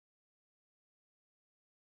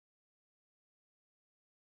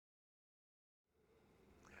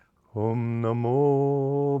Om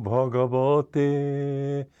Namo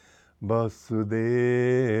Bhagavate Vasudevaya.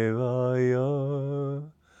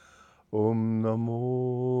 Om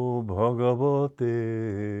Namo Bhagavate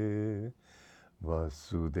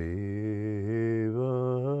Vasudevaya.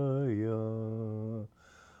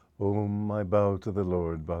 Om, I bow to the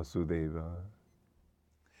Lord Vasudeva.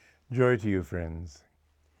 Joy to you, friends.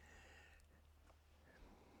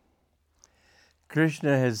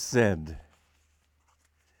 Krishna has said,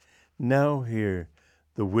 "Now hear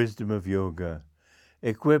the wisdom of yoga,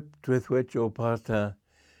 equipped with which, O Partha,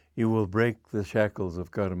 you will break the shackles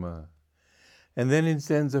of karma." And then in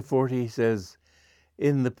stanza 40 he says,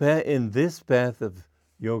 in this path of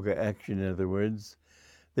yoga action, in other words,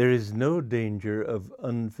 there is no danger of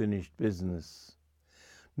unfinished business,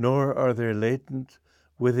 nor are there latent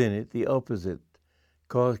within it the opposite,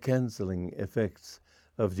 cancelling effects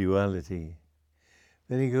of duality.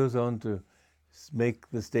 Then he goes on to make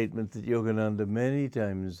the statement that Yogananda many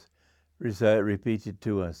times repeated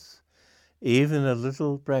to us. Even a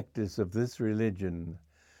little practice of this religion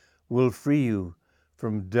will free you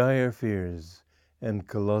from dire fears and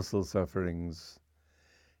colossal sufferings.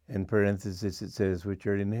 In parenthesis it says, which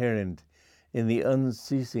are inherent in the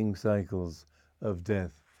unceasing cycles of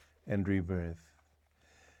death and rebirth.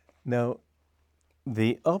 Now,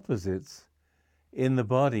 the opposites in the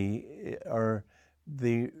body are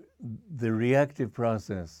the reactive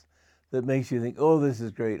process that makes you think, oh, this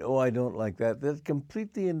is great, oh, I don't like that. That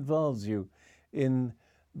completely involves you in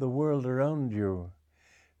the world around you,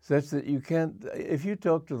 such that you can't, if you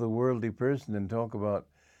talk to the worldly person and talk about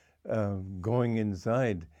going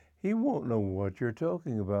inside, he won't know what you're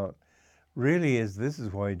talking about. Really, this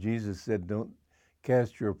is why Jesus said, don't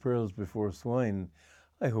cast your pearls before swine.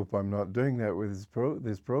 I hope I'm not doing that with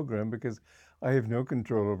this program, because I have no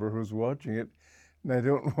control over who's watching it, and I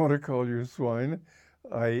don't want to call you swine.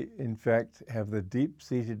 I, in fact, have the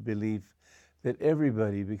deep-seated belief that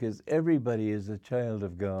everybody, because everybody is a child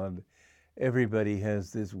of God, everybody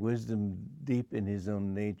has this wisdom deep in his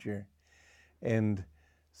own nature. And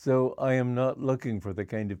so I am not looking for the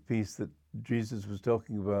kind of peace that Jesus was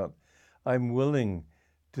talking about. I'm willing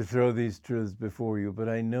to throw these truths before you, but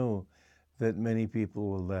I know that many people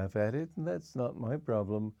will laugh at it, and that's not my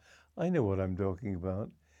problem. I know what I'm talking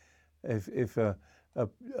about. If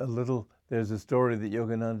there's a story that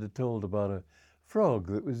Yogananda told about a frog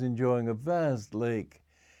that was enjoying a vast lake,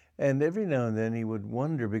 and every now and then he would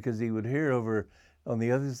wonder, because he would hear over on the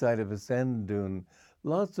other side of a sand dune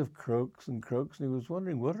lots of croaks, and he was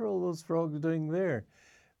wondering, what are all those frogs doing there?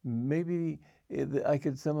 Maybe I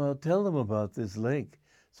could somehow tell them about this lake.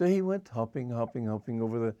 So he went hopping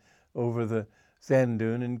over the sand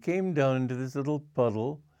dune and came down into this little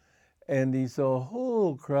puddle, and he saw a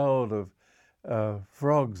whole crowd of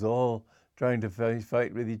frogs all trying to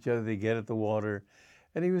fight with each other to get at the water.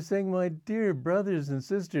 And he was saying, my dear brothers and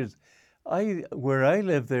sisters, where I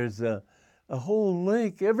live, there's a whole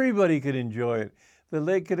lake. Everybody could enjoy it. The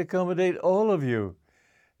lake could accommodate all of you.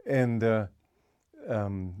 And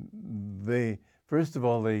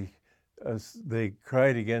they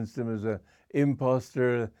cried against him as a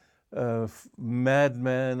imposter,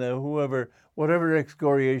 madman, whatever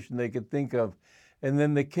excoriation they could think of. And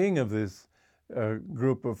then the king of this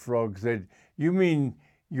group of frogs said, you mean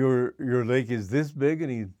your lake is this big? And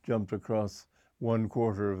he jumped across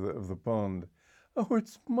 1/4 of the pond. Oh,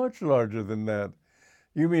 it's much larger than that.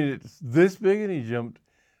 You mean it's this big? And he jumped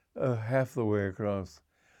half the way across.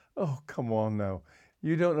 Oh, come on now.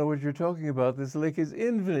 You don't know what you're talking about. This lake is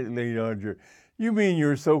infinitely larger. You mean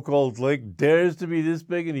your so-called lake dares to be this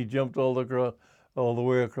big? And he jumped all the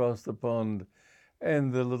way across the pond.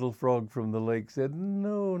 And the little frog from the lake said,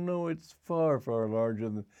 no, it's far, far larger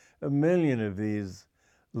than 1,000,000 of these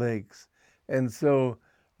lakes. And so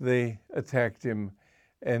they attacked him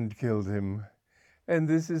and killed him. And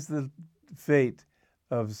this is the fate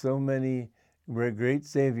of so many great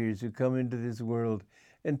saviors who come into this world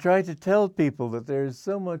and try to tell people that there is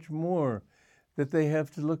so much more that they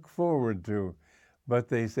have to look forward to. But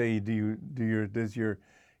they say, does your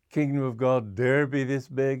kingdom of God dare be this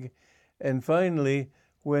big? And finally,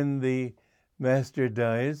 when the master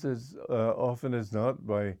dies, as often as not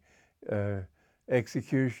by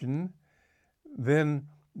execution, then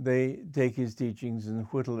they take his teachings and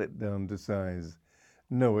whittle it down to size.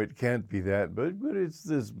 No, it can't be that big, but it's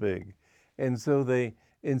this big. And so they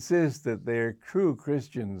insist that they're true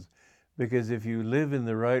Christians, because if you live in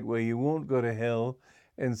the right way, you won't go to hell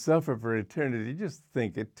and suffer for eternity. Just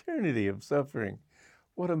think, eternity of suffering.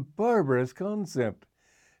 What a barbarous concept.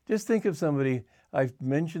 Just think of somebody, I've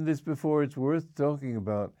mentioned this before, it's worth talking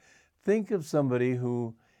about. Think of somebody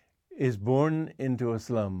who is born into a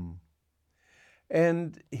slum.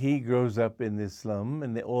 And he grows up in this slum,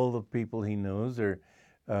 and all the people he knows are,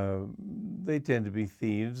 they tend to be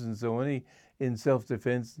thieves and so on. He, in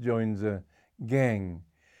self-defense, joins a gang.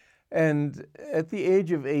 And at the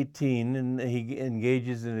age of 18, and he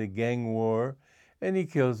engages in a gang war, and he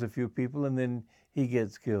kills a few people, and then he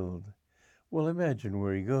gets killed. Well, imagine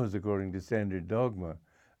where he goes according to standard dogma.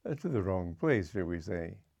 To the wrong place, shall we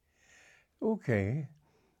say. Okay,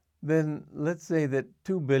 then let's say that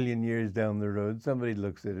 2 billion years down the road, somebody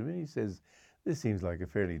looks at him and he says, this seems like a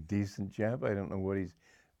fairly decent chap. I don't know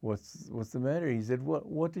what's the matter. He said,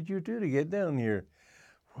 what did you do to get down here?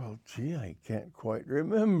 Well, gee, I can't quite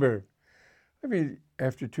remember. I mean,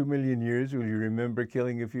 after 2 million years, will you remember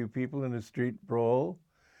killing a few people in a street brawl?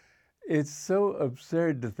 It's so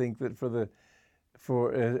absurd to think that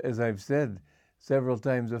as I've said several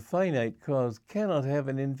times, a finite cause cannot have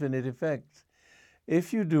an infinite effect.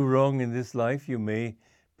 If you do wrong in this life, you may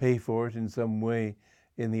pay for it in some way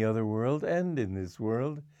in the other world and in this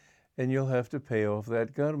world, and you'll have to pay off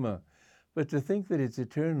that karma. But to think that it's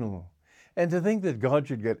eternal, and to think that God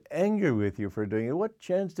should get angry with you for doing it, what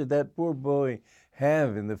chance did that poor boy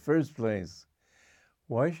have in the first place?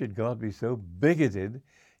 Why should God be so bigoted?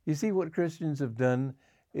 You see, what Christians have done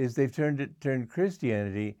is they've turned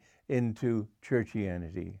Christianity into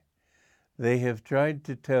churchianity. They have tried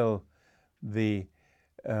to tell the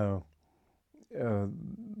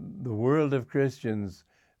world of Christians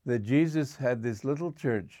that Jesus had this little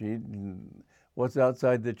church. What's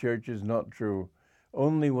outside the church is not true.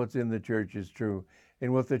 Only what's in the church is true.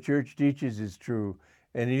 And what the church teaches is true.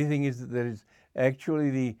 And anything that is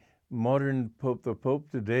actually the modern Pope, the Pope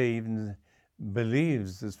today even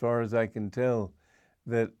believes, as far as I can tell,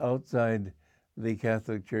 that outside the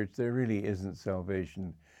Catholic Church there really isn't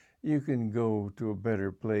salvation. You can go to a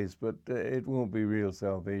better place, but it won't be real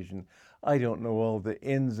salvation. I don't know all the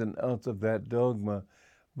ins and outs of that dogma,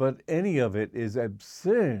 but any of it is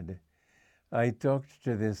absurd. I talked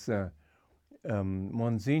to this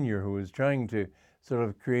Monsignor who was trying to sort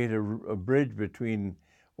of create a bridge between,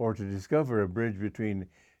 or to discover a bridge between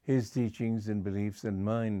his teachings and beliefs and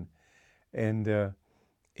mine. And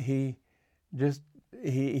he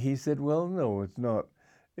said, well, no, it's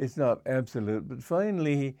not absolute. But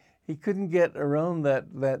finally, he couldn't get around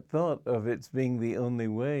that thought of it's being the only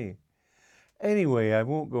way. Anyway, I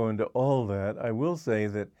won't go into all that. I will say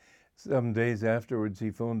that some days afterwards,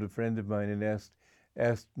 he phoned a friend of mine and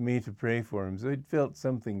asked me to pray for him. So he'd felt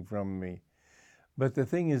something from me. But the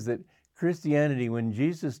thing is that Christianity, when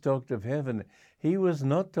Jesus talked of heaven, he was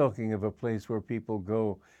not talking of a place where people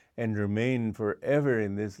go and remain forever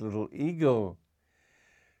in this little ego.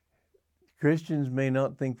 Christians may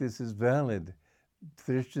not think this is valid.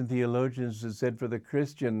 Christian theologians have said for the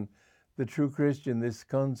Christian, the true Christian, this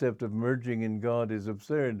concept of merging in God is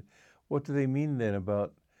absurd. What do they mean then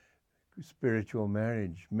about spiritual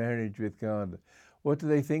marriage, marriage with God? What do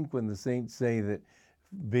they think when the saints say that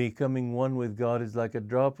becoming one with God is like a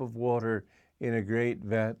drop of water in a great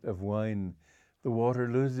vat of wine? The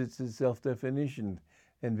water loses its self-definition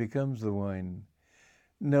and becomes the wine.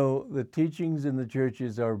 No, the teachings in the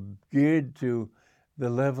churches are geared to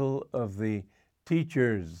the level of the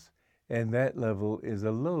teachers, and that level is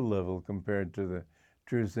a low level compared to the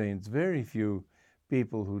true saints. Very few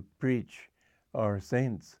people who preach are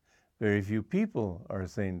saints. Very few people are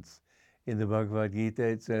saints. In the Bhagavad Gita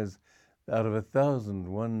it says, out of 1,000,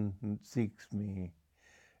 one seeks me.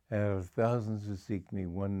 Out of thousands who seek me,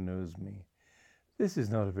 one knows me. This is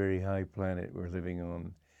not a very high planet we're living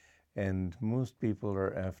on, and most people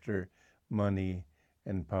are after money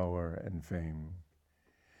and power and fame.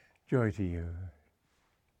 Joy to you.